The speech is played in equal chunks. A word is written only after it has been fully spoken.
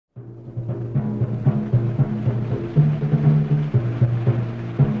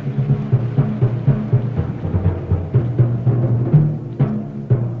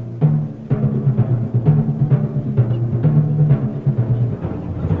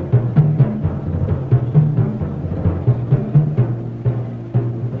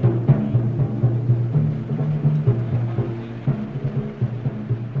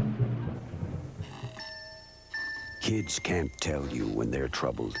Kids can't tell you when they're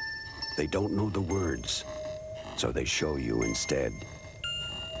troubled. They don't know the words, so they show you instead.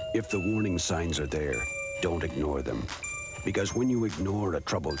 If the warning signs are there, don't ignore them. Because when you ignore a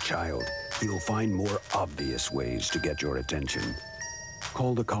troubled child, he'll find more obvious ways to get your attention.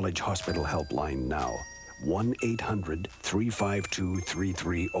 Call the College Hospital Helpline now.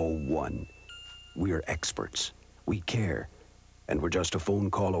 1-800-352-3301. We're experts. We care. And we're just a phone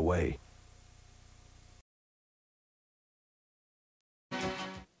call away.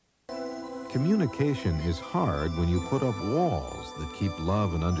 Communication is hard when you put up walls that keep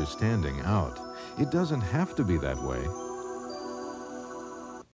love and understanding out. It doesn't have to be that way.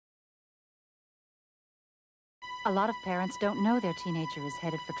 A lot of parents don't know their teenager is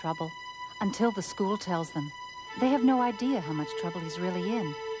headed for trouble until the school tells them. They have no idea how much trouble he's really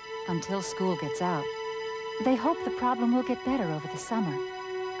in until school gets out. They hope the problem will get better over the summer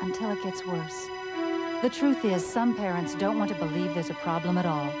until it gets worse. The truth is, some parents don't want to believe there's a problem at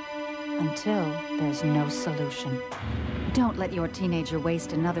all until there's no solution. Don't let your teenager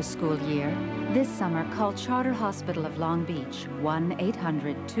waste another school year. This summer, call Charter Hospital of Long Beach,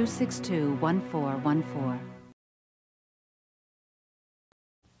 1-800-262-1414.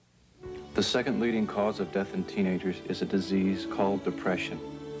 The second leading cause of death in teenagers is a disease called depression.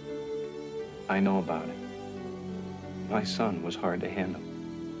 I know about it. My son was hard to handle.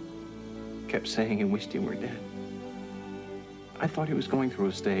 Kept saying he wished he were dead. I thought he was going through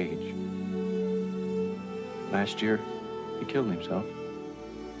a stage. Last year, he killed himself.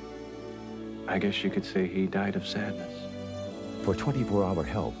 I guess you could say he died of sadness. For 24-hour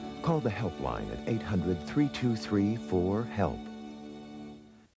help, call the helpline at 800-323-4HELP.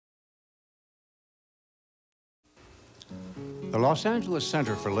 The Los Angeles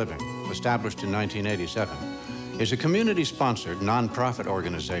Center for Living, established in 1987, is a community-sponsored nonprofit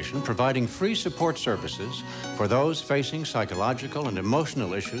organization providing free support services for those facing psychological and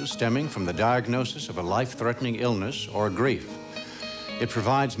emotional issues stemming from the diagnosis of a life-threatening illness or grief. It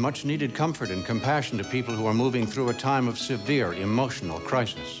provides much-needed comfort and compassion to people who are moving through a time of severe emotional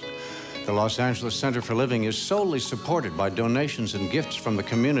crisis. The Los Angeles Center for Living is solely supported by donations and gifts from the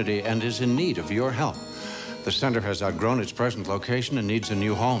community and is in need of your help. The center has outgrown its present location and needs a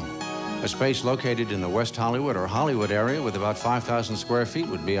new home. A space located in the West Hollywood or Hollywood area with about 5,000 square feet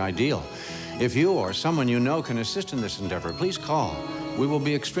would be ideal. If you or someone you know can assist in this endeavor, please call. We will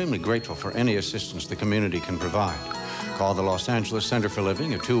be extremely grateful for any assistance the community can provide. Call the Los Angeles Center for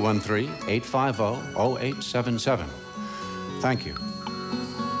Living at 213-850-0877. Thank you.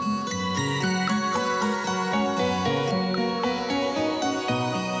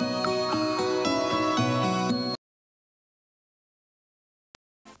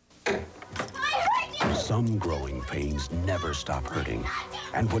 Some growing pains never stop hurting,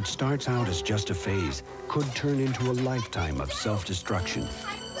 and what starts out as just a phase could turn into a lifetime of self-destruction.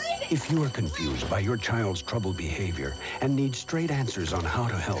 If you are confused by your child's troubled behavior and need straight answers on how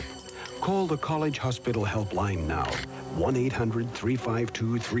to help, call the College Hospital Helpline now,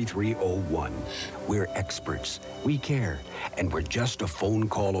 1-800-352-3301. We're experts, we care, and we're just a phone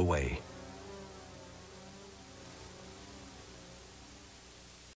call away.